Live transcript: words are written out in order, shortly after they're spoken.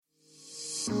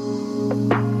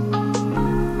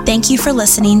Thank you for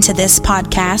listening to this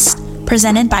podcast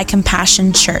presented by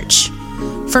Compassion Church.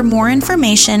 For more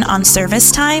information on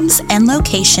service times and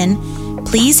location,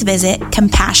 please visit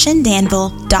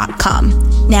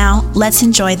CompassionDanville.com. Now, let's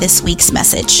enjoy this week's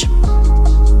message.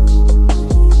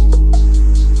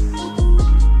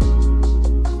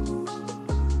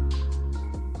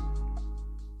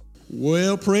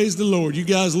 Well, praise the Lord. You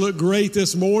guys look great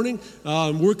this morning.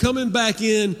 We're coming back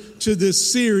in to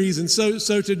this series, and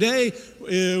so today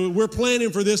we're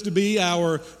planning for this to be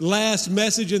our last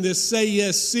message in this Say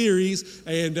Yes series.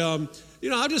 And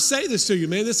I'll just say this to you,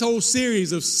 man. This whole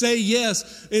series of Say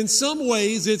Yes, in some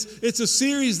ways, it's a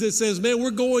series that says, man, we're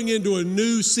going into a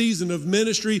new season of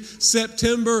ministry.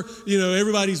 September,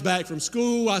 everybody's back from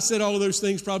school. I said all of those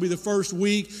things probably the first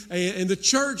week, and the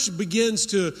church begins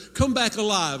to come back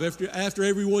alive after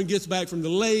everyone gets back from the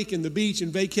lake and the beach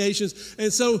and vacations.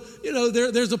 And so,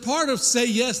 there's a part of Say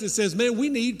Yes that says, man, we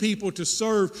need people to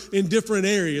serve in different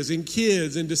areas, in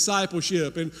kids, in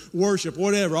discipleship, in worship,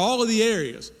 whatever, all of the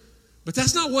areas. But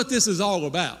that's not what this is all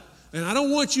about. And I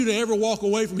don't want you to ever walk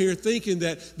away from here thinking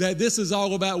that this is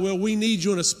all about, well, we need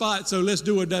you in a spot, so let's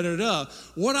do a da-da-da.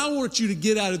 What I want you to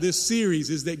get out of this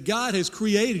series is that God has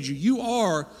created you. You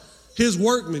are His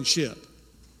workmanship.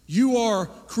 You are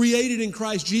created in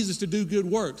Christ Jesus to do good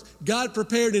works. God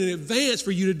prepared in advance for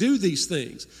you to do these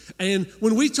things. And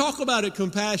when we talk about it,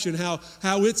 Compassion, how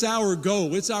it's our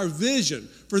goal, it's our vision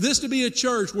for this to be a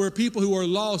church where people who are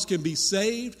lost can be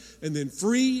saved and then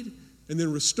freed and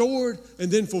then restored, and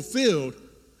then fulfilled.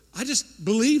 I just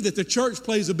believe that the church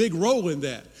plays a big role in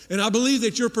that. And I believe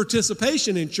that your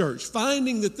participation in church,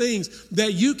 finding the things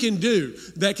that you can do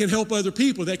that can help other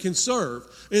people, that can serve,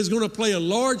 is going to play a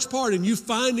large part in you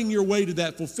finding your way to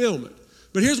that fulfillment.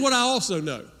 But here's what I also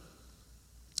know.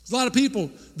 There's a lot of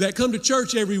people that come to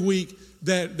church every week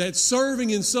that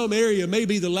serving in some area may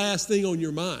be the last thing on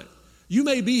your mind. You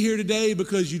may be here today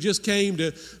because you just came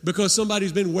because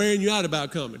somebody's been wearing you out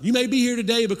about coming. You may be here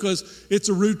today because it's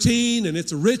a routine and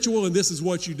it's a ritual and this is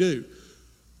what you do.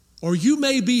 Or you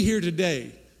may be here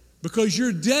today because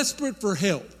you're desperate for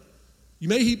help. You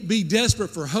may be desperate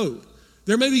for hope.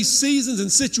 There may be seasons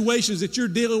and situations that you're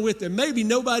dealing with that maybe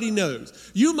nobody knows.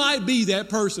 You might be that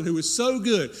person who is so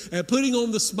good at putting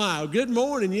on the smile. Good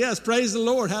morning. Yes, praise the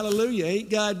Lord. Hallelujah. Ain't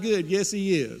God good? Yes,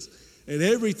 He is. And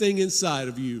everything inside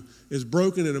of you is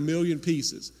broken in a million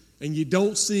pieces. And you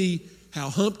don't see how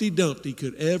Humpty Dumpty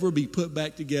could ever be put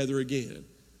back together again.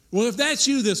 Well, if that's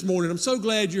you this morning, I'm so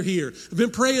glad you're here. I've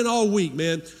been praying all week,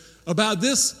 man, about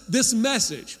this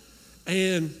message.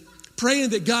 And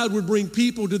praying that God would bring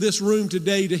people to this room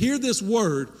today to hear this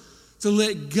word, to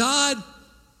let God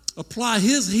apply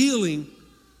His healing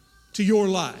to your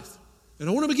life. And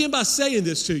I want to begin by saying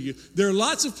this to you. There are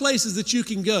lots of places that you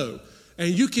can go.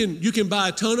 And you can buy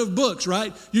a ton of books,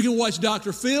 right? You can watch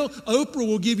Dr. Phil. Oprah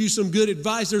will give you some good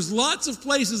advice. There's lots of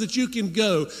places that you can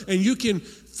go and you can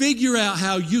figure out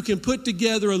how you can put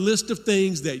together a list of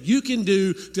things that you can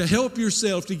do to help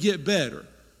yourself to get better.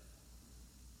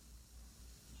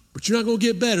 But you're not going to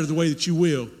get better the way that you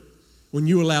will when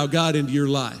you allow God into your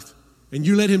life and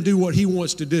you let Him do what He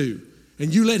wants to do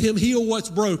and you let Him heal what's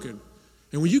broken.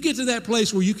 And when you get to that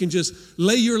place where you can just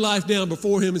lay your life down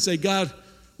before Him and say, God,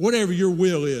 whatever your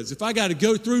will is, if I got to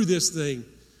go through this thing,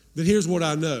 then here's what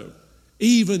I know.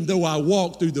 Even though I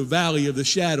walk through the valley of the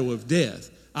shadow of death,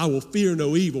 I will fear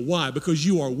no evil. Why? Because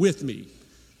you are with me.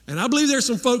 And I believe there's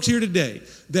some folks here today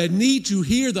that need to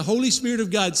hear the Holy Spirit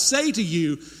of God say to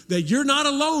you that you're not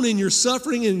alone in your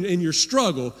suffering and in your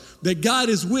struggle, that God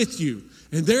is with you.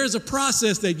 And there's a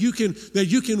process that you can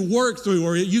work through,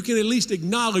 or you can at least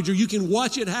acknowledge, or you can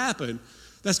watch it happen,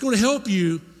 that's going to help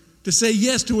you to say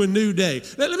yes to a new day.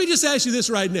 Let me just ask you this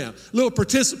right now, a little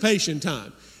participation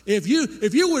time. If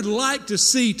you would like to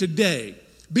see today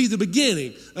be the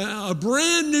beginning, a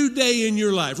brand new day in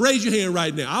your life, raise your hand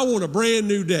right now. I want a brand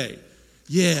new day.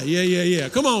 Yeah.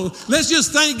 Come on, let's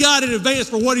just thank God in advance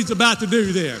for what He's about to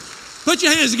do there. Put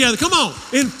your hands together. Come on,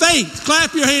 in faith,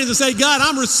 clap your hands and say, God,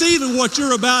 I'm receiving what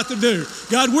you're about to do.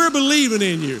 God, we're believing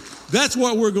in you. That's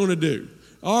what we're going to do.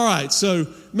 All right, so,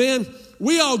 man,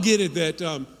 we all get it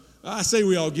that... I say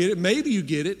we all get it. Maybe you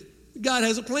get it. God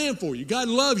has a plan for you. God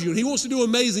loves you, and He wants to do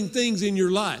amazing things in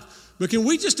your life. But can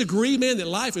we just agree, man, that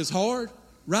life is hard,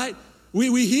 right?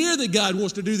 We hear that God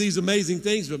wants to do these amazing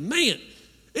things, but, man,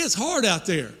 it's hard out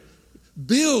there.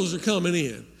 Bills are coming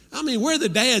in. I mean, where are the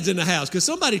dads in the house? Because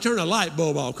somebody turn a light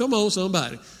bulb off. Come on,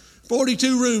 somebody.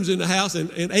 42 rooms in the house, and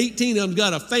 18 of them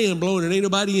got a fan blowing and ain't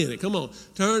nobody in it. Come on,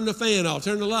 turn the fan off,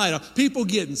 turn the light off. People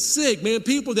getting sick, man.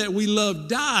 People that we love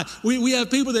die. We have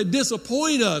people that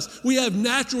disappoint us. We have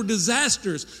natural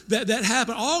disasters that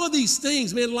happen. All of these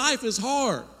things, man, life is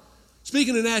hard.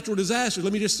 Speaking of natural disasters,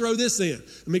 let me just throw this in.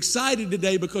 I'm excited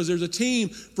today because there's a team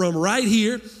from right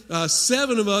here.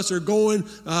 7 of us are going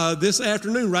this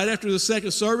afternoon, right after the second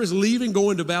service, leaving,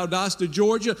 going to Valdosta,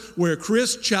 Georgia, where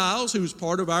Chris Childs, who's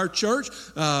part of our church,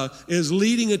 is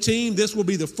leading a team. This will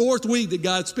be the 4th week that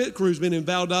God's Pit Crew's been in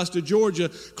Valdosta, Georgia,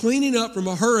 cleaning up from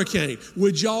a hurricane.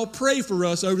 Would y'all pray for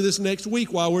us over this next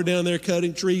week while we're down there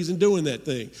cutting trees and doing that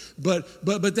thing?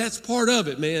 But that's part of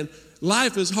it, man.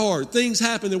 Life is hard. Things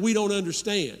happen that we don't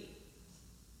understand.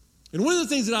 And one of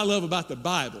the things that I love about the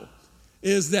Bible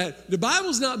is that the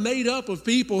Bible's not made up of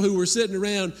people who were sitting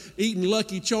around eating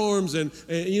Lucky Charms and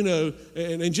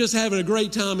just having a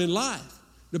great time in life.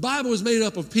 The Bible is made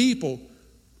up of people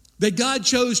that God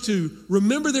chose to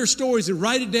remember their stories and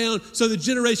write it down so the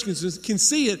generations can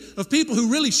see it, of people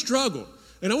who really struggled.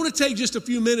 And I want to take just a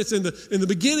few minutes in the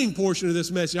beginning portion of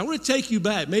this message. I want to take you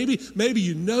back. Maybe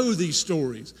you know these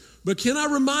stories. But can I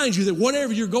remind you that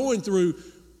whatever you're going through,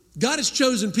 God has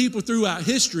chosen people throughout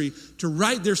history to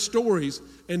write their stories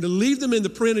and to leave them in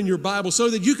the print in your Bible so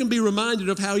that you can be reminded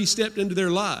of how he stepped into their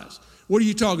lives. What are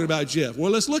you talking about, Jeff?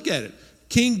 Well, let's look at it.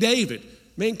 King David.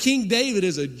 Man, King David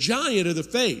is a giant of the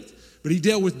faith, but he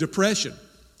dealt with depression.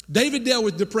 David dealt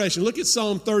with depression. Look at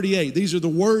Psalm 38. These are the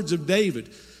words of David.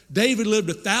 David lived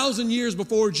 1,000 years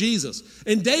before Jesus,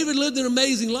 and David lived an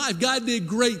amazing life. God did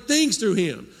great things through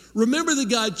him. Remember that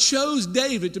God chose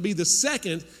David to be the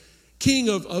second king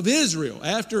of Israel.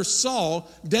 After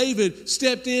Saul, David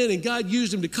stepped in and God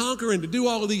used him to conquer and to do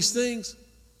all of these things.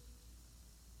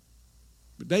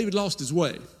 But David lost his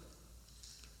way.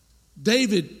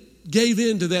 David gave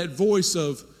in to that voice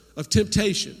of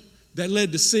temptation that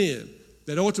led to sin,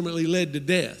 that ultimately led to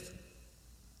death.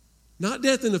 Not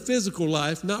death in the physical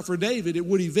life, not for David, it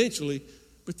would eventually,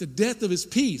 but the death of his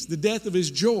peace, the death of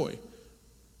his joy.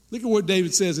 Look at what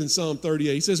David says in Psalm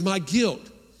 38. He says, my guilt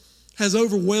has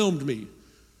overwhelmed me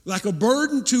like a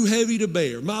burden too heavy to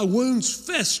bear. My wounds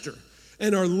fester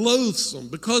and are loathsome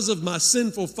because of my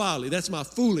sinful folly. That's my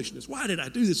foolishness. Why did I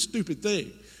do this stupid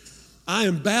thing? I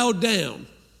am bowed down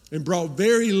and brought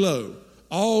very low.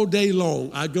 All day long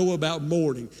I go about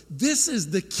mourning. This is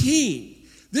the king.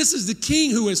 This is the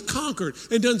king who has conquered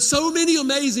and done so many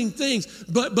amazing things,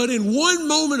 but in one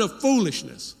moment of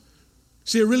foolishness.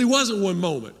 See, it really wasn't one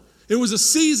moment. It was a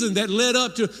season that led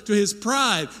up to his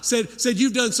pride, said,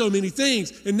 you've done so many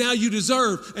things, and now you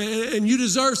deserve, and you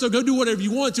deserve, so go do whatever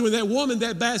you want to. And that woman,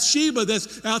 that Bathsheba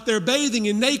that's out there bathing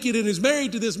and naked and is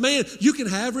married to this man, you can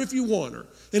have her if you want her.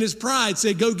 And his pride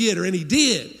said, go get her, and he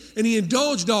did. And he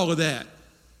indulged all of that.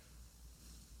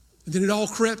 And then it all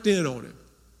crept in on him.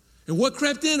 And what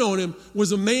crept in on him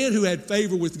was a man who had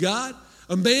favor with God,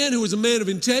 a man who was a man of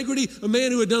integrity, a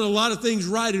man who had done a lot of things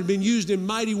right and been used in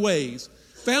mighty ways,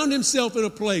 found himself in a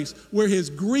place where his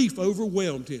grief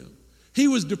overwhelmed him. He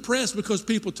was depressed because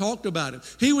people talked about him.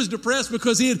 He was depressed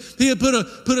because he had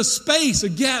put a space, a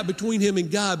gap between him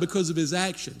and God because of his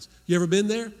actions. You ever been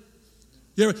there?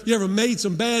 You ever made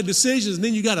some bad decisions and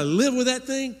then you got to live with that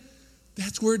thing?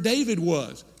 That's where David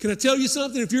was. Can I tell you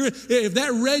something? If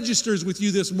that registers with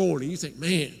you this morning, you think,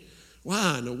 man,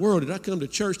 why in the world did I come to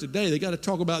church today? They got to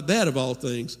talk about that of all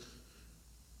things.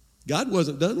 God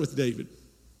wasn't done with David.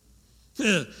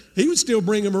 He would still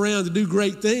bring him around to do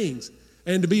great things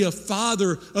and to be a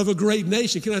father of a great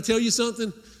nation. Can I tell you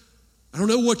something? I don't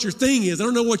know what your thing is. I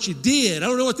don't know what you did. I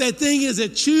don't know what that thing is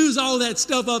that chews all that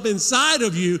stuff up inside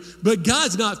of you, but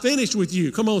God's not finished with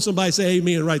you. Come on, somebody say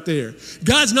amen right there.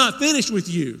 God's not finished with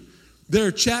you. There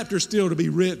are chapters still to be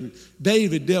written.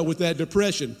 David dealt with that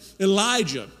depression.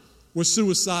 Elijah was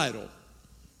suicidal.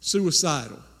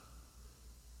 Suicidal.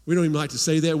 We don't even like to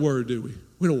say that word, do we?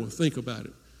 We don't want to think about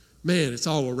it. Man, it's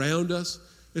all around us.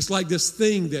 It's like this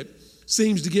thing that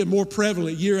seems to get more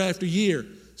prevalent year after year.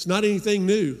 It's not anything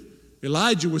new.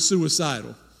 Elijah was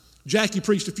suicidal. Jackie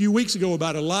preached a few weeks ago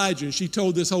about Elijah, and she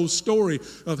told this whole story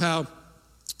of how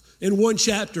in one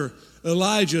chapter,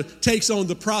 Elijah takes on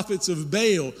the prophets of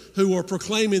Baal who are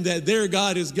proclaiming that their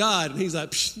God is God. And he's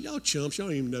like, y'all chumps, y'all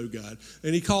don't even know God.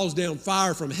 And he calls down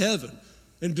fire from heaven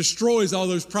and destroys all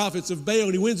those prophets of Baal,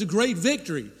 and he wins a great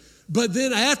victory. But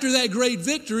then after that great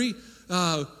victory,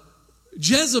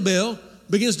 Jezebel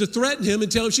begins to threaten him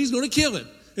and tell him she's going to kill him.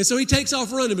 And so he takes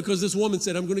off running because this woman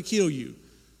said, I'm going to kill you.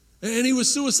 And he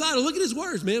was suicidal. Look at his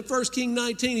words, man. 1 Kings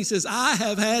 19, he says, I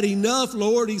have had enough,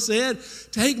 Lord, he said.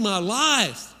 Take my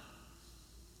life.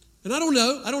 And I don't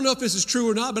know if this is true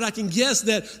or not, but I can guess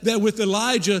that with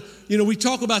Elijah, we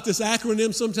talk about this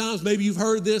acronym sometimes. Maybe you've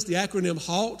heard this, the acronym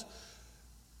HALT.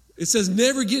 It says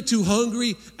never get too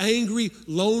hungry, angry,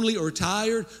 lonely, or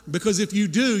tired, because if you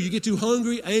do, you get too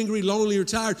hungry, angry, lonely, or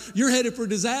tired, you're headed for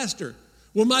disaster.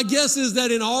 Well, my guess is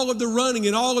that in all of the running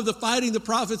and all of the fighting the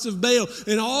prophets of Baal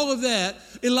and all of that,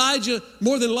 Elijah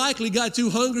more than likely got too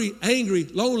hungry, angry,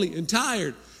 lonely, and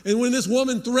tired. And when this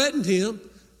woman threatened him,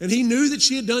 and he knew that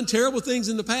she had done terrible things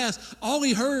in the past, all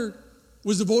he heard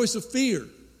was the voice of fear.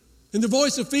 And the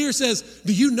voice of fear says,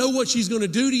 do you know what she's going to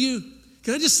do to you?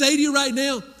 Can I just say to you right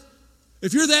now,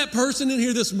 if you're that person in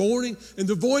here this morning and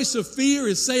the voice of fear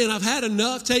is saying, I've had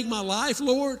enough, take my life,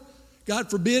 Lord.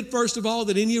 God forbid, first of all,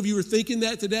 that any of you are thinking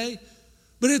that today.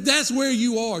 But if that's where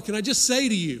you are, can I just say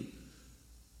to you,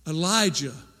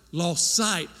 Elijah lost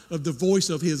sight of the voice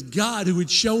of his God who had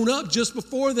shown up just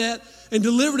before that and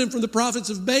delivered him from the prophets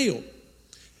of Baal.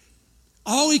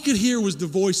 All he could hear was the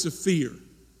voice of fear.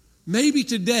 Maybe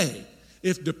today,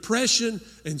 if depression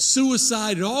and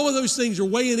suicide and all of those things are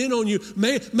weighing in on you,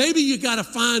 maybe you got to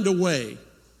find a way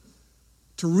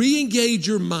to re-engage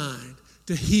your mind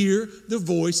to hear the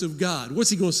voice of God. What's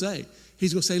he going to say?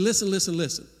 He's going to say,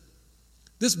 listen.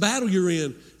 This battle you're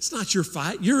in, it's not your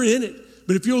fight. You're in it.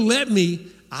 But if you'll let me,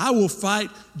 I will fight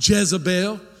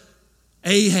Jezebel,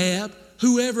 Ahab,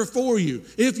 whoever for you.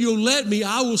 If you'll let me,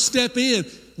 I will step in.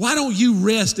 Why don't you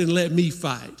rest and let me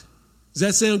fight? Does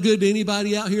that sound good to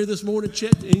anybody out here this morning?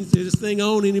 Check this thing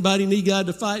on. Anybody need God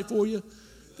to fight for you?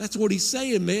 That's what he's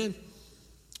saying, man.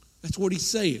 That's what he's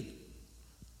saying.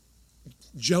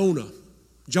 Jonah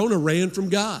ran from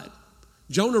God.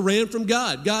 Jonah ran from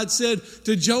God. God said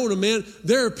to Jonah, man,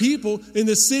 there are people in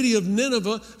the city of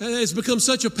Nineveh, and it's become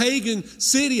such a pagan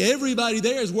city. Everybody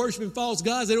there is worshiping false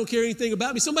gods. They don't care anything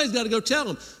about me. Somebody's got to go tell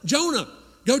them. Jonah,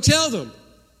 go tell them.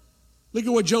 Look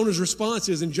at what Jonah's response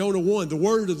is in Jonah 1. The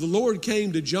word of the Lord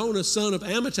came to Jonah, son of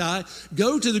Amittai,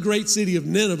 go to the great city of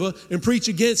Nineveh and preach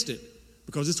against it,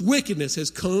 because its wickedness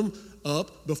has come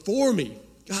up before me.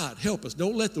 God, help us.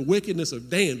 Don't let the wickedness of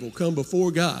Danville come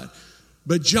before God.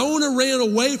 But Jonah ran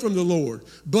away from the Lord.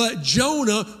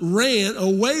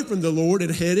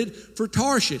 And headed for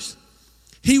Tarshish.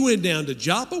 He went down to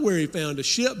Joppa, where he found a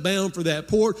ship bound for that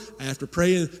port. After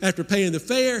paying the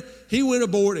fare, he went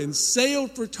aboard and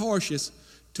sailed for Tarshish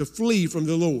to flee from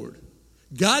the Lord.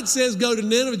 God says go to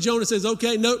Nineveh. Jonah says,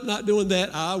 okay, nope, not doing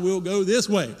that. I will go this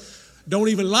way. Don't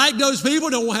even like those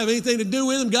people. Don't have anything to do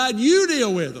with them. God, you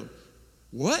deal with them.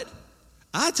 What?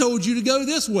 I told you to go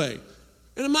this way.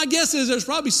 And my guess is there's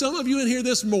probably some of you in here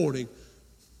this morning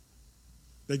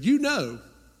that you know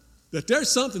that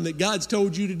there's something that God's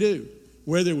told you to do,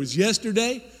 whether it was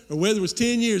yesterday or whether it was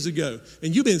 10 years ago.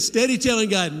 And you've been steady telling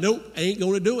God, nope, I ain't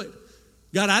going to do it.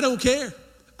 God, I don't care.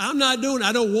 I'm not doing it.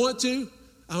 I don't want to.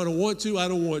 I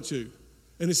don't want to.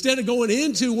 And instead of going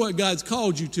into what God's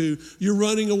called you to, you're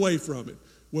running away from it.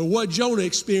 Well, what Jonah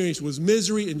experienced was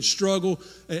misery and struggle,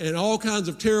 and all kinds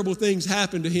of terrible things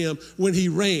happened to him when he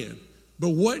ran. But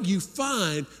what you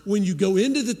find when you go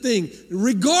into the thing,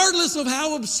 regardless of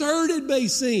how absurd it may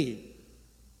seem,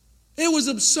 it was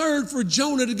absurd for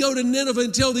Jonah to go to Nineveh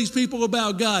and tell these people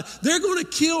about God. They're going to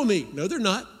kill me. No, they're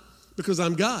not, because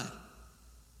I'm God.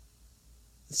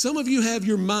 Some of you have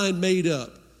your mind made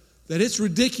up that it's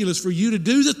ridiculous for you to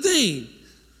do the thing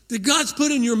that God's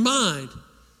put in your mind,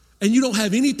 and you don't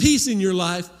have any peace in your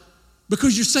life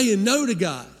because you're saying no to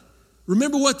God.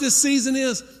 Remember what this season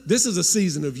is? This is a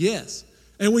season of yes.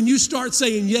 And when you start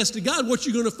saying yes to God, what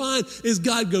you're going to find is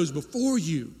God goes before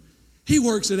you. He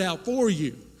works it out for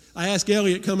you. I asked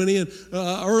Elliot coming in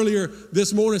earlier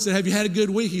this morning, I said, have you had a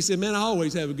good week? He said, man, I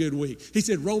always have a good week. He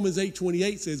said, Romans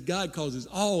 8:28 says, God causes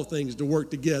all things to work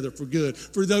together for good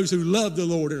for those who love the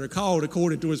Lord and are called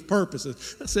according to his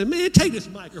purposes. I said, man, take this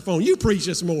microphone. You preach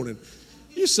this morning.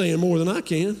 You're saying more than I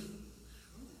can.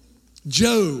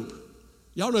 Job.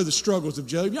 Y'all know the struggles of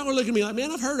Job. Y'all are looking at me like,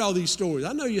 man, I've heard all these stories.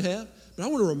 I know you have. But I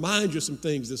want to remind you of some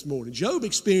things this morning. Job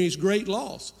experienced great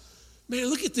loss. Man,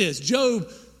 look at this. Job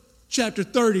chapter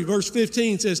 30, verse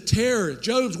 15 says, terror.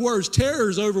 Job's words,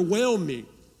 terrors overwhelm me.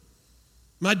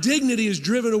 My dignity is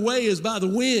driven away as by the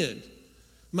wind.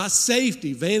 My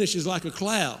safety vanishes like a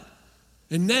cloud.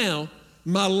 And now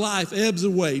my life ebbs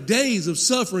away. Days of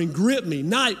suffering grip me.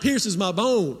 Night pierces my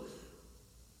bone.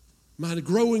 My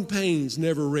growing pains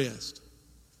never rest.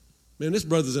 Man, this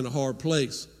brother's in a hard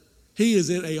place. He is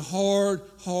in a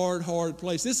hard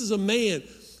place. This is a man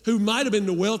who might have been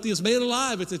the wealthiest man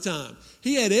alive at the time.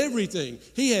 He had everything.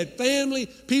 He had family.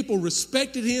 People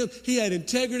respected him. He had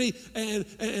integrity. And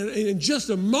in just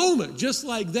a moment, just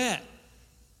like that,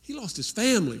 he lost his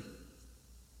family.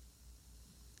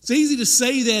 It It's easy to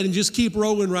say that and just keep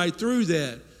rolling right through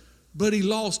that. But he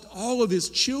lost all of his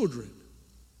children.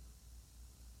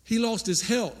 He lost his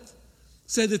health.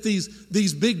 Said that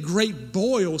these big, great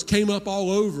boils came up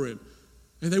all over him.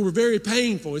 And they were very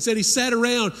painful. He said he sat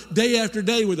around day after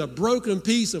day with a broken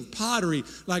piece of pottery,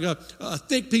 like a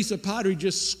thick piece of pottery,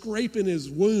 just scraping his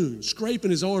wounds,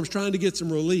 scraping his arms, trying to get some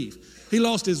relief. He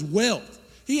lost his wealth.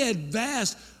 He had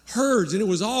vast herds, and it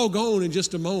was all gone in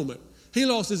just a moment. He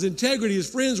lost his integrity. His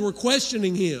friends were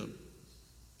questioning him.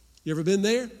 You ever been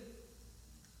there?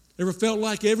 Ever felt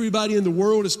like everybody in the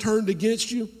world has turned against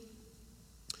you?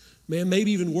 Man,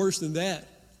 maybe even worse than that.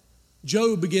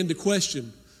 Job began to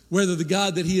question whether the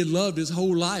God that he had loved his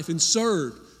whole life and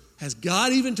served, has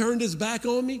God even turned his back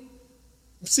on me?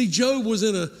 See, Job was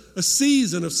in a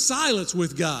season of silence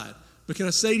with God. But can I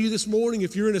say to you this morning,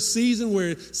 if you're in a season where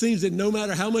it seems that no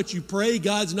matter how much you pray,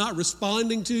 God's not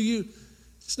responding to you,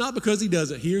 it's not because he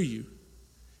doesn't hear you.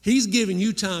 He's giving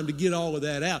you time to get all of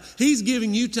that out. He's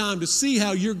giving you time to see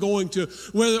how you're going to,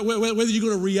 whether you're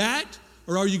going to react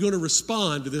or are you going to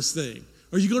respond to this thing.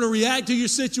 Are you going to react to your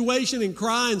situation and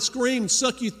cry and scream and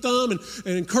suck your thumb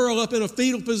and curl up in a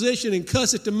fetal position and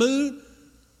cuss at the moon?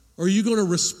 Or are you going to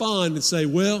respond and say,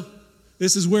 well,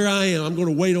 this is where I am. I'm going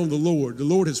to wait on the Lord. The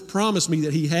Lord has promised me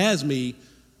that he has me.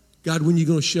 God, when are you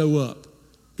going to show up?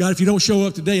 God, if you don't show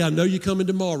up today, I know you're coming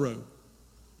tomorrow.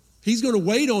 He's going to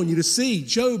wait on you to see.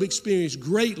 Job experienced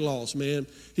great loss, man.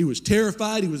 He was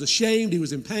terrified. He was ashamed. He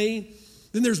was in pain.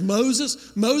 Then there's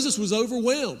Moses. Moses was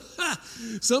overwhelmed.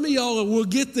 Some of y'all will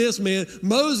get this, man.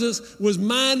 Moses was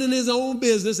minding his own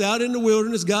business out in the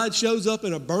wilderness. God shows up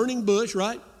in a burning bush,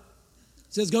 right?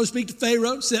 Says, go speak to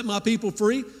Pharaoh, set my people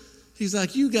free. He's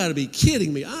like, you got to be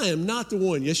kidding me. I am not the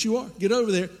one. Yes, you are. Get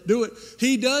over there. Do it.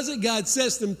 He does it. God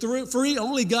sets them free.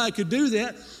 Only God could do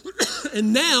that.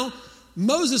 And now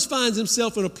Moses finds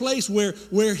himself in a place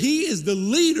where he is the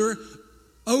leader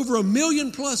over 1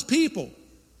 million plus people.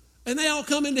 And they all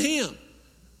come into him.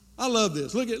 I love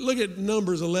this. Look at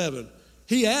Numbers 11.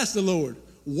 He asked the Lord,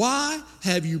 why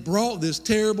have you brought this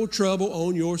terrible trouble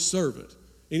on your servant?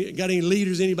 Got any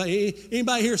leaders,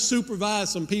 anybody here supervise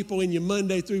some people in your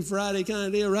Monday through Friday kind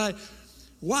of deal, right?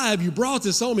 Why have you brought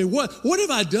this on me? What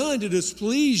have I done to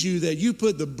displease you that you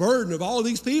put the burden of all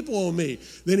these people on me?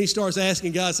 Then he starts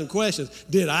asking God some questions.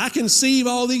 Did I conceive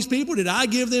all these people? Did I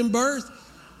give them birth?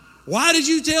 Why did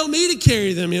you tell me to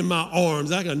carry them in my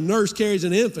arms like a nurse carries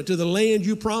an infant to the land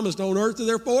you promised on earth to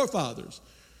their forefathers?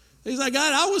 He's like,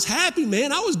 God, I was happy,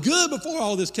 man. I was good before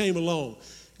all this came along.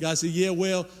 God said, yeah,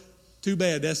 well, too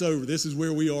bad. That's over. This is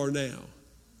where we are now.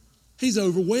 He's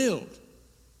overwhelmed.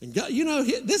 And God,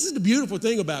 this is the beautiful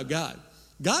thing about God.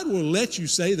 God will let you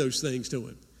say those things to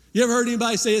him. You ever heard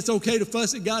anybody say it's okay to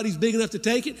fuss at God? He's big enough to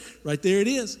take it? Right there it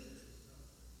is.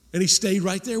 And he stayed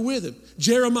right there with him.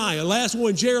 Jeremiah, last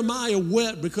one, Jeremiah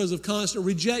wept because of constant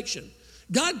rejection.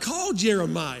 God called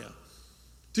Jeremiah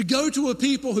to go to a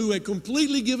people who had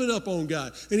completely given up on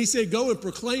God. And he said, go and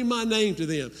proclaim my name to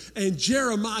them. And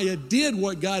Jeremiah did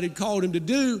what God had called him to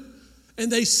do. And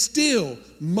they still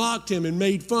mocked him and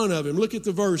made fun of him. Look at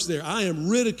the verse there. I am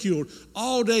ridiculed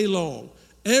all day long.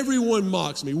 Everyone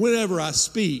mocks me. Whenever I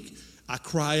speak, I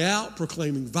cry out,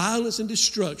 proclaiming violence and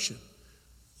destruction.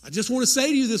 I just want to say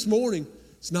to you this morning,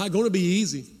 it's not going to be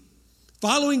easy.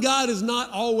 Following God is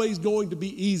not always going to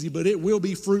be easy, but it will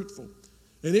be fruitful.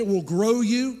 And it will grow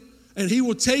you, and he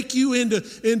will take you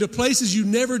into places you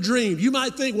never dreamed. You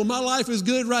might think, well, my life is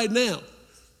good right now.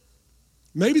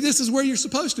 Maybe this is where you're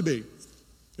supposed to be,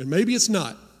 and maybe it's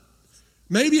not.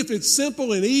 Maybe if it's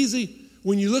simple and easy,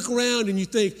 when you look around and you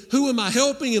think, who am I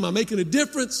helping? Am I making a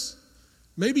difference?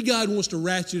 Maybe God wants to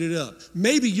ratchet it up.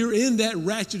 Maybe you're in that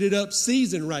ratcheted up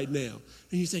season right now.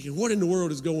 And you're thinking, what in the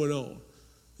world is going on?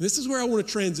 This is where I want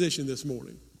to transition this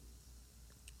morning.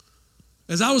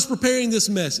 As I was preparing this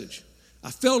message,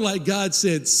 I felt like God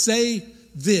said, say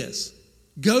this.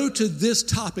 Go to this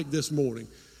topic this morning.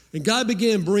 And God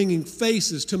began bringing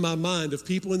faces to my mind of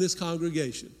people in this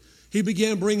congregation. He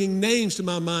began bringing names to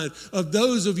my mind of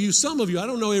those of you, some of you, I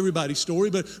don't know everybody's story,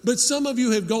 but some of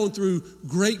you have gone through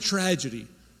great tragedy,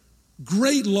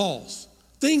 great loss,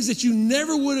 things that you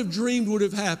never would have dreamed would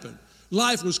have happened.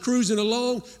 Life was cruising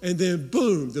along, and then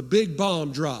boom, the big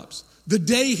bomb drops. The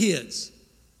day hits,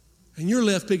 and you're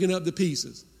left picking up the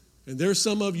pieces. And there's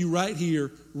some of you right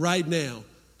here, right now,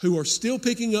 who are still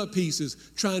picking up pieces,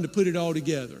 trying to put it all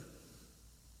together.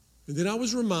 And then I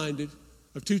was reminded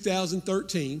of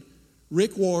 2013,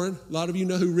 Rick Warren, a lot of you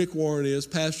know who Rick Warren is,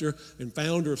 pastor and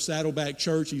founder of Saddleback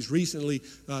Church. He's recently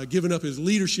given up his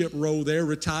leadership role there,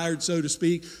 retired, so to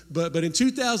speak. But in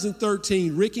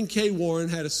 2013, Rick and Kay Warren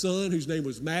had a son whose name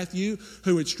was Matthew,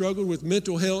 who had struggled with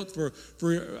mental health for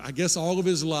I guess, all of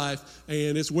his life.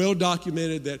 And it's well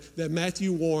documented that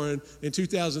Matthew Warren in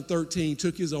 2013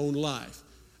 took his own life.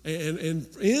 And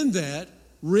in that,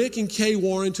 Rick and Kay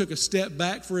Warren took a step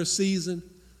back for a season.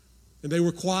 And they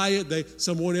were quiet.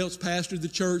 Someone else pastored the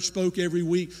church, spoke every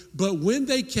week. But when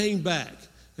they came back,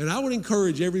 and I would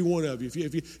encourage every one of you,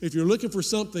 if you're looking for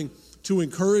something to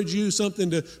encourage you,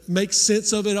 something to make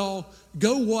sense of it all,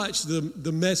 go watch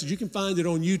the message. You can find it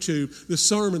on YouTube,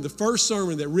 the first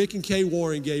sermon that Rick and Kay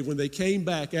Warren gave when they came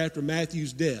back after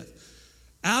Matthew's death.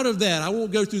 Out of that, I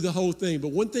won't go through the whole thing,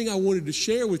 but one thing I wanted to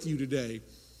share with you today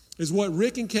is what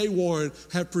Rick and Kay Warren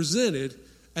have presented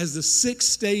as the 6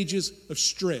 stages of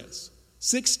stress.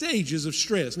 6 stages of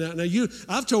stress. Now,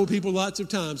 I've told people lots of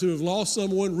times who have lost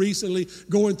someone recently,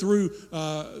 going through,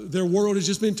 their world has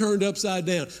just been turned upside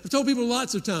down. I've told people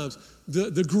lots of times,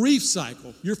 the grief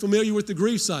cycle, you're familiar with the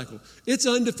grief cycle. It's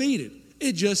undefeated.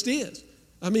 It just is.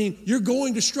 I mean, you're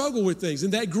going to struggle with things.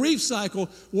 And that grief cycle,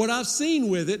 what I've seen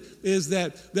with it is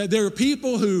that there are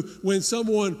people who, when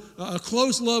someone, a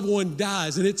close loved one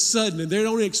dies, and it's sudden, and they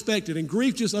don't expect it, and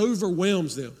grief just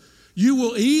overwhelms them. You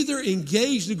will either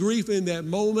engage the grief in that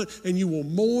moment and you will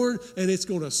mourn, and it's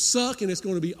going to suck and it's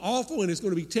going to be awful and it's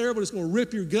going to be terrible. It's going to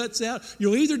rip your guts out.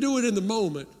 You'll either do it in the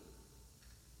moment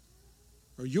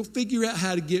or you'll figure out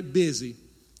how to get busy.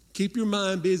 Keep your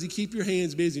mind busy, keep your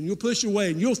hands busy, and you'll push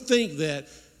away and you'll think that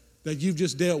you've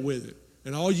just dealt with it.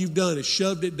 And all you've done is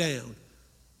shoved it down.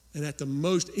 And at the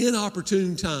most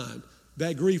inopportune time,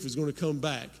 that grief is going to come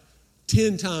back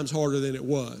 10 times harder than it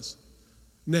was.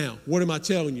 Now, what am I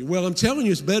telling you? Well, I'm telling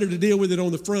you it's better to deal with it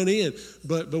on the front end,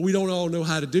 but we don't all know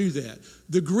how to do that.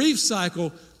 The grief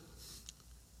cycle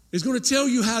is going to tell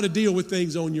you how to deal with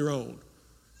things on your own.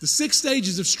 The 6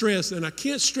 stages of stress, and I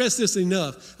can't stress this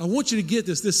enough, I want you to get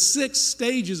this. The 6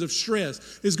 stages of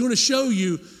stress is going to show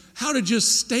you how to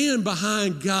just stand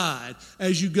behind God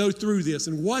as you go through this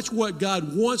and watch what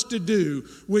God wants to do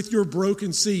with your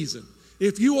broken season.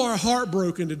 If you are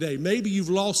heartbroken today, maybe you've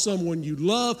lost someone you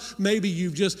love, maybe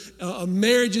you've just, a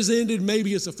marriage has ended,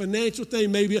 maybe it's a financial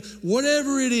thing, maybe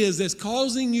whatever it is that's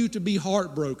causing you to be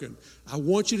heartbroken, I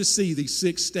want you to see these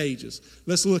 6 stages.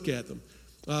 Let's look at them.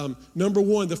 Number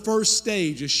 1, the first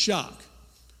stage is shock.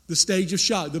 The stage of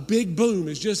shock. The big boom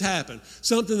has just happened.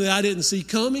 Something that I didn't see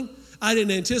coming. I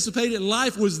didn't anticipate it.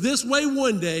 Life was this way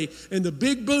one day, and the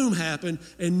big boom happened,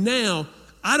 and now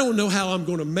I don't know how I'm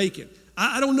going to make it.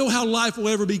 I don't know how life will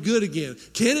ever be good again.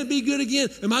 Can it be good again?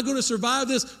 Am I going to survive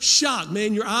this? Shock,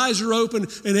 man. Your eyes are open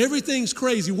and everything's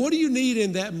crazy. What do you need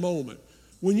in that moment?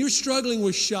 When you're struggling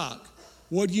with shock,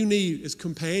 what you need is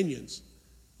companions.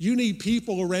 You need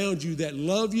people around you that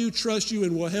love you, trust you,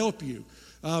 and will help you.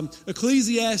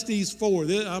 Ecclesiastes 4.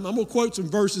 I'm going to quote some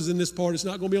verses in this part. It's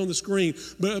not going to be on the screen.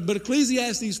 But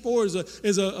Ecclesiastes 4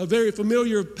 is a very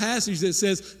familiar passage that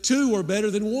says 2 are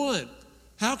better than 1.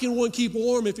 How can one keep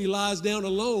warm if he lies down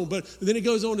alone? But then it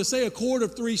goes on to say a cord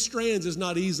of 3 strands is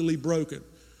not easily broken.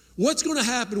 What's going to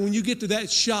happen when you get to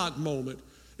that shock moment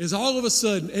is all of a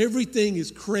sudden everything is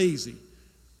crazy.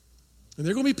 And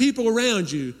there are going to be people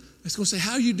around you that's going to say,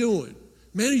 how are you doing?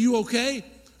 Man, are you okay?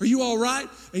 Are you all right?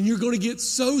 And you're going to get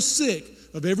so sick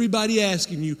of everybody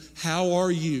asking you, how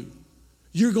are you?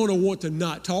 You're going to want to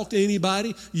not talk to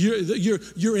anybody.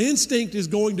 Your instinct is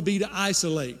going to be to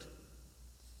isolate.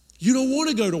 You don't want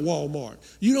to go to Walmart.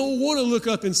 You don't want to look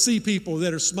up and see people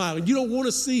that are smiling. You don't want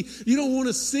to see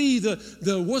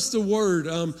the what's the word?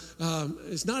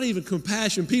 It's not even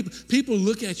compassion. People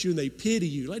look at you and they pity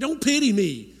you. Like, don't pity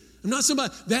me. I'm not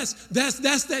somebody. That's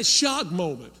that shock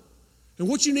moment. And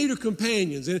what you need are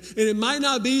companions. And it might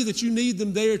not be that you need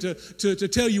them there to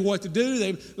tell you what to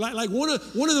do. Like one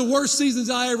of the worst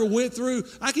seasons I ever went through,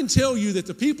 I can tell you that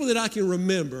the people that I can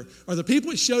remember are the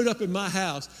people that showed up in my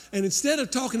house. And instead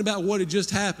of talking about what had just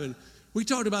happened, we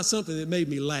talked about something that made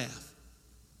me laugh.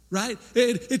 Right?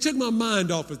 It took my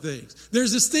mind off of things.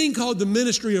 There's this thing called the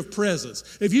ministry of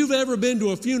presence. If you've ever been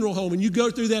to a funeral home and you go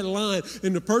through that line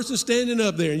and the person's standing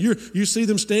up there and you see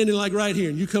them standing like right here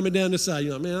and you coming down the side,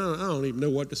 you're like, man, I don't even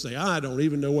know what to say. I don't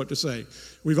even know what to say.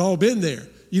 We've all been there.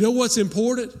 You know what's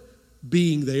important?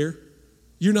 Being there.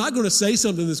 You're not going to say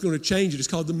something that's going to change it. It's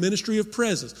called the ministry of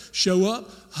presence. Show up,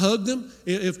 hug them.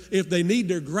 If they need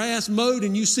their grass mowed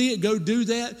and you see it, go do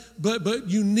that. But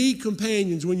you need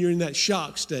companions when you're in that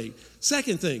shock state.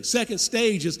 Second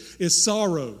stage is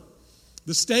sorrow.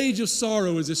 The stage of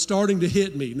sorrow is it's starting to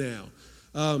hit me now.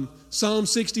 Psalm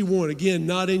 61, again,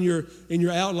 not in your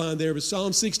outline there, but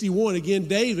Psalm 61, again,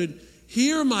 David,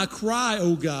 hear my cry,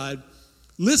 O God.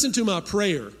 Listen to my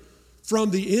prayer.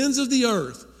 From the ends of the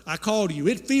earth, I call to you.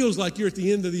 It feels like you're at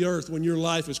the end of the earth when your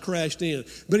life has crashed in.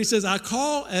 But he says, I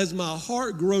call as my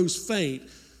heart grows faint.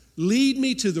 Lead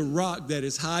me to the rock that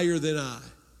is higher than I.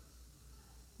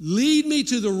 Lead me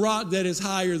to the rock that is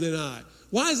higher than I.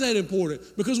 Why is that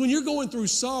important? Because when you're going through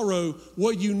sorrow,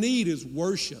 what you need is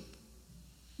worship.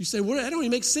 You say, well, that don't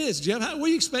even make sense, Jeff. What do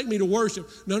you expect me to worship?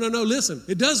 No, listen,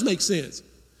 it does make sense.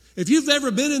 If you've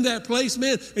ever been in that place,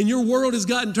 man, and your world has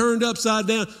gotten turned upside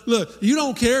down, look, you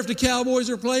don't care if the Cowboys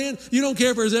are playing. You don't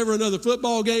care if there's ever another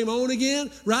football game on again,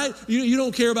 right? You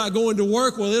don't care about going to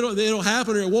work. Well, it'll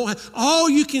happen or it won't happen. All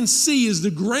you can see is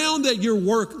the ground that you're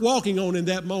walking on in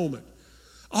that moment.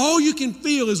 All you can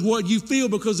feel is what you feel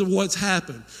because of what's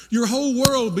happened. Your whole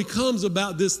world becomes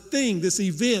about this thing, this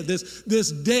event,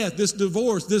 this death, this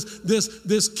divorce,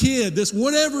 this kid, this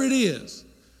whatever it is.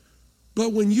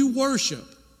 But when you worship,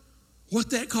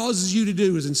 what that causes you to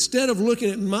do is instead of looking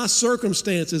at my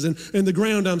circumstances and the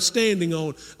ground I'm standing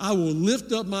on, I will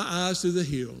lift up my eyes to the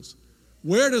hills.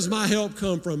 Where does my help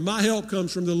come from? My help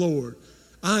comes from the Lord.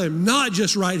 I am not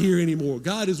just right here anymore.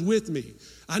 God is with me.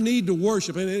 I need to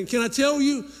worship. And can I tell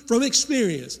you from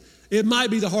experience, it might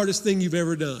be the hardest thing you've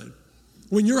ever done.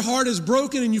 When your heart is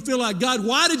broken and you feel like, God,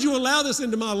 why did you allow this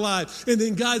into my life? And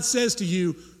then God says to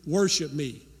you, worship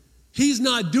me. He's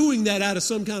not doing that out of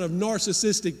some kind of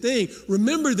narcissistic thing.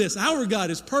 Remember this, our God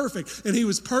is perfect, and he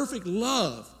was perfect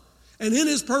love. And in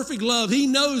his perfect love, he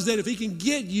knows that if he can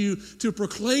get you to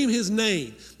proclaim his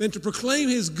name and to proclaim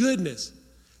his goodness,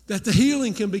 that the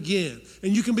healing can begin.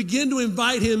 And you can begin to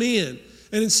invite him in.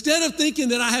 And instead of thinking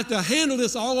that I have to handle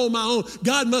this all on my own,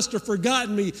 God must have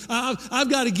forgotten me. I've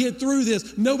got to get through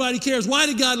this. Nobody cares. Why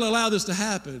did God allow this to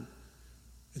happen?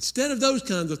 Instead of those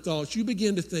kinds of thoughts, you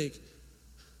begin to think,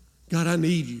 God, I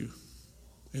need you.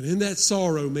 And in that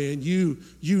sorrow, man, you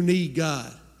need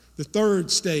God. The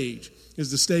third stage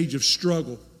is the stage of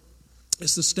struggle.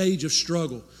 It's the stage of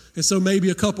struggle. And so maybe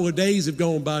a couple of days have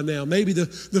gone by now. Maybe the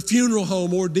funeral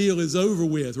home ordeal is over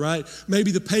with, right?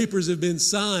 Maybe the papers have been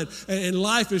signed and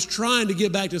life is trying to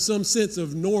get back to some sense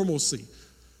of normalcy.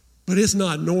 But it's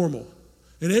not normal.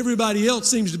 And everybody else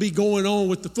seems to be going on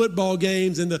with the football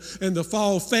games and the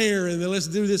fall fair and the let's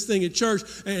do this thing at church.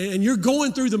 And you're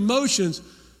going through the motions,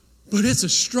 but it's a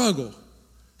struggle.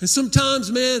 And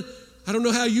sometimes, man, I don't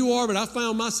know how you are, but I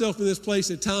found myself in this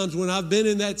place at times when I've been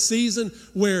in that season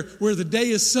where the day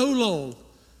is so long.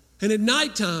 And at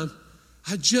nighttime,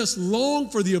 I just long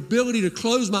for the ability to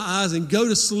close my eyes and go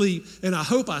to sleep. And I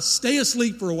hope I stay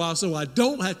asleep for a while so I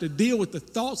don't have to deal with the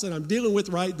thoughts that I'm dealing with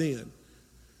right then.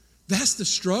 That's the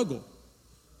struggle.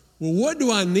 Well, what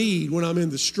do I need when I'm in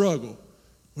the struggle?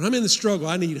 When I'm in the struggle,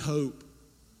 I need hope.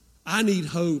 I need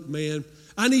hope, man.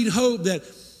 I need hope that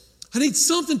I need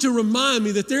something to remind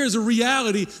me that there is a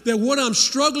reality that what I'm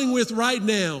struggling with right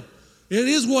now, it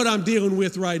is what I'm dealing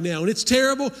with right now. And it's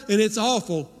terrible and it's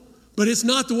awful, but it's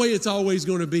not the way it's always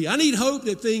going to be. I need hope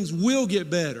that things will get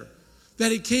better,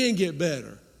 that it can get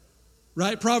better,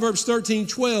 right? Proverbs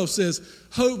 13:12 says,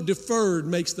 hope deferred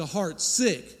makes the heart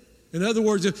sick. In other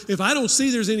words, if I don't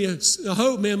see there's any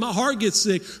hope, man, my heart gets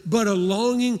sick, but a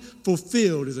longing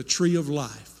fulfilled is a tree of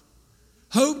life.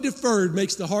 Hope deferred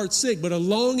makes the heart sick, but a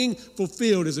longing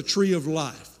fulfilled is a tree of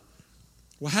life.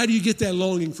 Well, how do you get that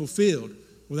longing fulfilled?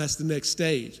 Well, that's the next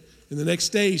stage. And the next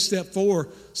stage, stage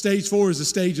 4 is the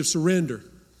stage of surrender.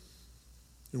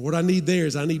 And what I need there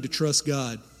is I need to trust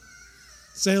God.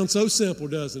 Sounds so simple,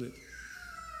 doesn't it?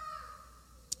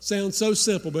 Sounds so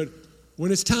simple, but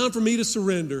when it's time for me to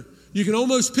surrender, you can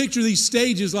almost picture these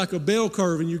stages like a bell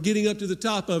curve and you're getting up to the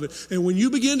top of it. And when you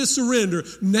begin to surrender,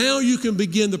 now you can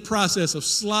begin the process of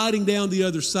sliding down the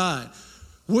other side.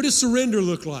 What does surrender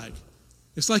look like?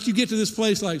 It's like you get to this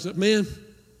place like, man,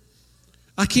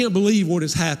 I can't believe what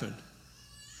has happened.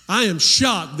 I am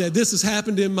shocked that this has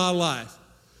happened in my life.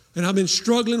 And I've been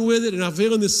struggling with it and I'm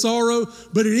feeling this sorrow,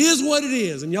 but it is what it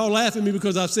is. And y'all laugh at me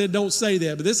because I've said don't say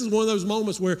that, but this is one of those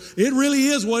moments where it really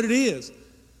is what it is.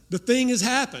 The thing has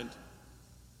happened.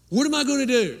 What am I going to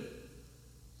do?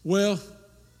 Well,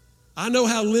 I know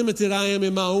how limited I am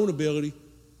in my own ability,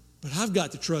 but I've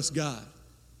got to trust God.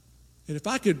 And if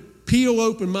I could peel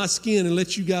open my skin and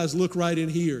let you guys look right in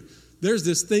here, there's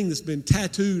this thing that's been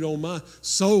tattooed on my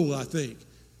soul, I think.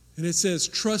 And it says,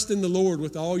 trust in the Lord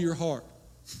with all your heart.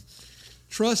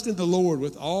 Trust in the Lord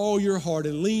with all your heart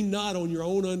and lean not on your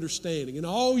own understanding. In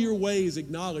all your ways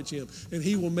acknowledge him and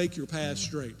he will make your path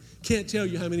straight. Can't tell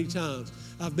you how many times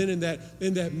I've been in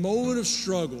that moment of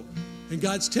struggle and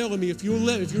God's telling me if you'll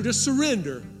just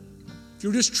surrender, if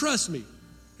you'll just trust me.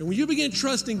 And when you begin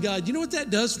trusting God, you know what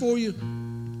that does for you?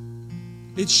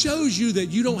 It shows you that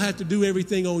you don't have to do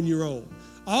everything on your own.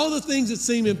 All the things that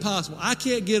seem impossible. I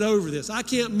can't get over this. I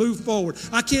can't move forward.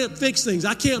 I can't fix things.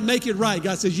 I can't make it right.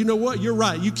 God says, you know what? You're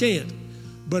right. You can't.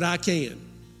 But I can.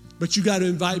 But you got to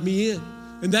invite me in.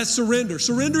 And that's surrender.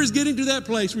 Surrender is getting to that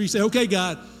place where you say, okay,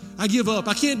 God, I give up.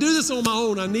 I can't do this on my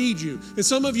own. I need you. And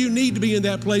some of you need to be in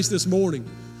that place this morning.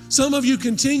 Some of you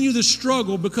continue the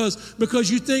struggle because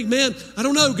you think, man, I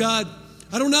don't know, God.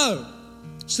 I don't know.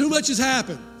 So much has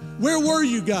happened. Where were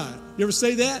you, God? You ever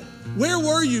say that? Where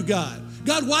were you, God?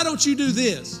 God, why don't you do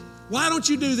this? Why don't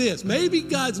you do this? Maybe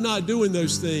God's not doing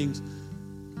those things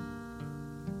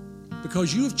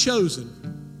because you have chosen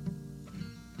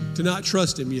to not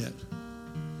trust him yet.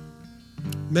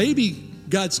 Maybe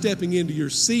God stepping into your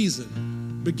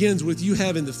season begins with you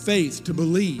having the faith to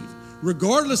believe,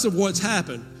 regardless of what's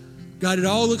happened. God, it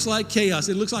all looks like chaos.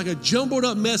 It looks like a jumbled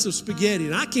up mess of spaghetti,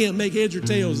 and I can't make heads or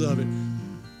tails of it.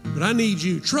 But I need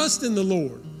you. Trust in the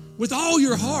Lord with all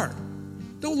your heart.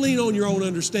 Don't lean on your own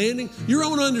understanding. Your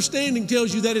own understanding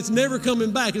tells you that it's never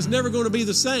coming back. It's never going to be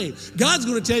the same. God's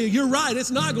going to tell you, you're right,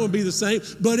 it's not going to be the same,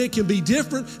 but it can be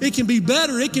different. It can be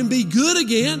better. It can be good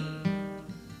again.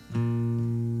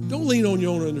 Don't lean on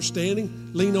your own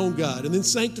understanding. Lean on God. And then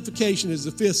sanctification is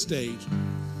the fifth stage.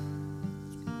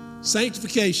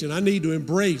 Sanctification, I need to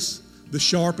embrace the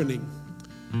sharpening.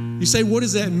 You say, what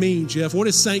does that mean, Jeff? What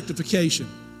is sanctification?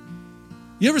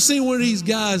 You ever seen one of these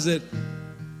guys that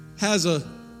has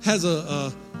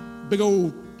a big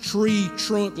old tree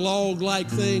trunk log-like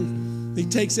thing? He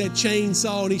takes that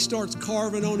chainsaw and he starts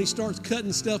carving on, he starts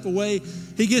cutting stuff away.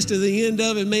 He gets to the end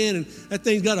of it, man, and that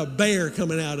thing's got a bear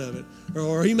coming out of it.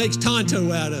 Or he makes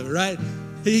Tonto out of it, right?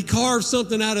 He carves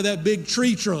something out of that big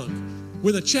tree trunk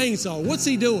with a chainsaw. What's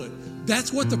he doing?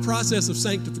 That's what the process of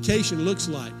sanctification looks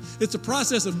like. It's a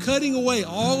process of cutting away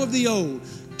all of the old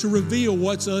to reveal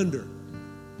what's under.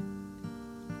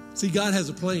 See, God has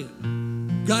a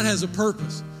plan. God has a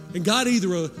purpose. And God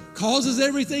either causes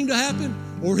everything to happen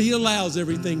or he allows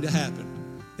everything to happen.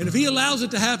 And if he allows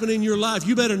it to happen in your life,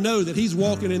 you better know that he's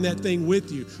walking in that thing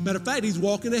with you. Matter of fact, he's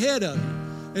walking ahead of you.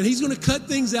 And he's going to cut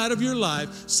things out of your life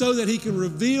so that he can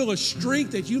reveal a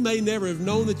strength that you may never have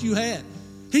known that you had.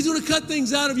 He's going to cut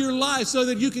things out of your life so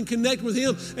that you can connect with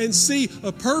him and see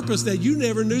a purpose that you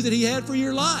never knew that he had for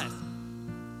your life.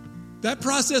 That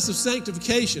process of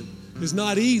sanctification is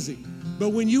not easy. But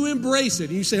when you embrace it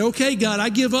and you say, okay, God, I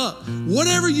give up.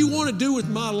 Whatever you want to do with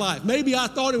my life. Maybe I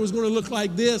thought it was going to look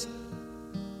like this,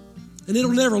 and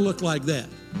it'll never look like that.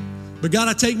 But God,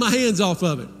 I take my hands off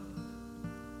of it.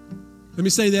 Let me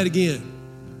say that again.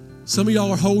 Some of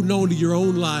y'all are holding on to your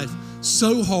own life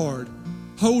so hard,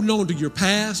 holding on to your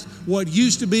past, what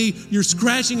used to be. You're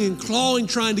scratching and clawing,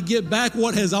 trying to get back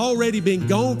what has already been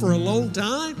gone for a long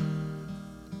time.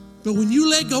 But when you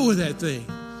let go of that thing,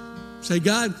 say,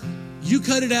 God, you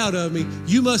cut it out of me.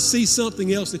 You must see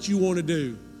something else that you want to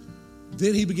do.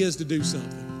 Then he begins to do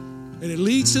something. And it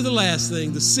leads to the last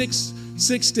thing, the sixth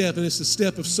step, and it's the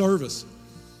step of service.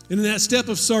 And in that step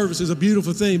of service is a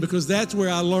beautiful thing because that's where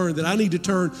I learned that I need to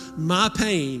turn my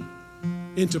pain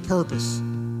into purpose.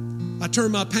 I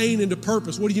turn my pain into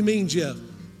purpose. What do you mean, Jeff?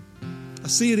 I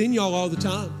see it in y'all all the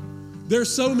time. There's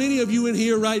so many of you in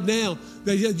here right now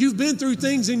that you've been through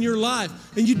things in your life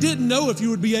and you didn't know if you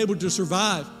would be able to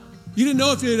survive. You didn't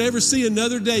know if you'd ever see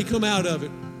another day come out of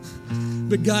it.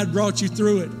 But God brought you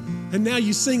through it. And now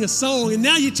you sing a song, and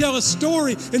now you tell a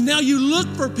story, and now you look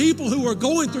for people who are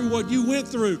going through what you went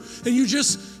through, and you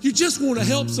just want to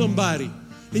help somebody.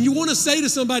 And you want to say to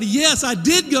somebody, yes, I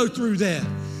did go through that.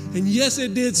 And yes,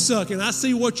 it did suck, and I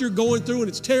see what you're going through, and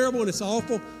it's terrible, and it's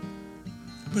awful.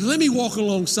 But let me walk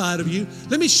alongside of you.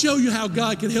 Let me show you how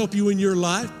God can help you in your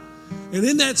life. And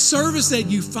in that service that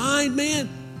you find, man,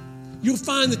 you'll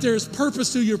find that there's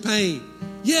purpose to your pain.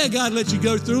 Yeah, God let you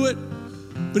go through it.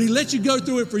 But he let you go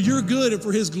through it for your good and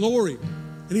for his glory.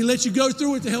 And he let you go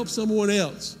through it to help someone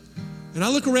else. And I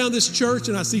look around this church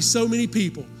and I see so many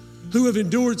people who have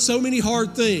endured so many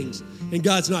hard things. And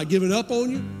God's not giving up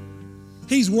on you.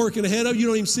 He's working ahead of you. You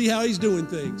don't even see how he's doing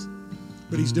things.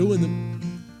 But he's doing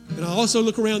them. And I also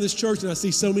look around this church and I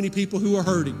see so many people who are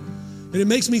hurting. And it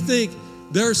makes me think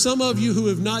there are some of you who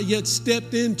have not yet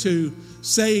stepped into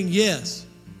saying yes.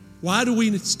 Why do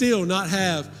we still not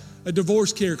have a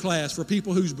divorce care class for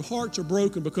people whose hearts are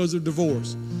broken because of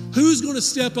divorce? Who's going to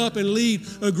step up and lead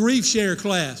a grief share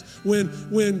class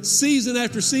when season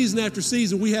after season after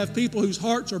season we have people whose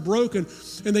hearts are broken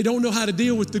and they don't know how to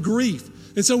deal with the grief?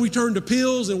 And so we turn to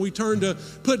pills and we turn to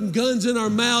putting guns in our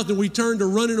mouth and we turn to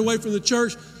running away from the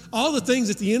church. all the things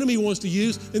that the enemy wants to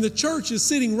use, and the church is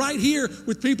sitting right here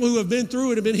with people who have been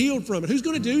through it and been healed from it. Who's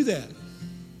going to do that?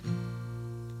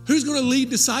 Who's going to lead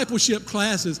discipleship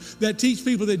classes that teach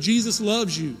people that Jesus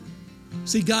loves you?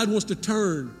 See, God wants to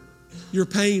turn your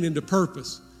pain into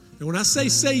purpose. And when I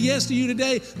say yes to you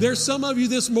today, there's some of you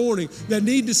this morning that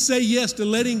need to say yes to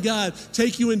letting God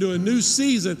take you into a new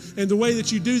season. And the way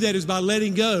that you do that is by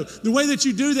letting go. The way that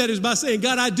you do that is by saying,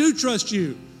 God, I do trust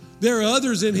you. There are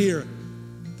others in here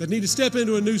that need to step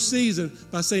into a new season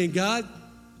by saying, God,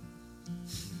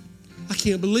 I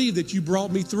can't believe that you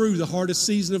brought me through the hardest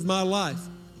season of my life.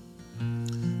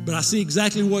 But I see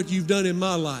exactly what you've done in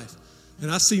my life.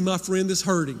 And I see my friend that's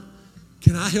hurting.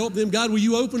 Can I help them? God, will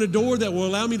you open a door that will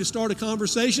allow me to start a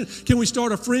conversation? Can we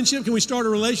start a friendship? Can we start a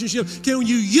relationship? Can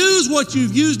you use what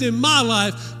you've used in my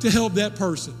life to help that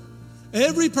person?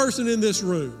 Every person in this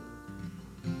room,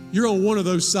 you're on one of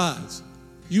those sides.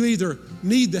 You either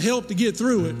need the help to get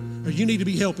through it, or you need to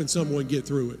be helping someone get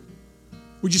through it.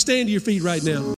 Would you stand to your feet right now?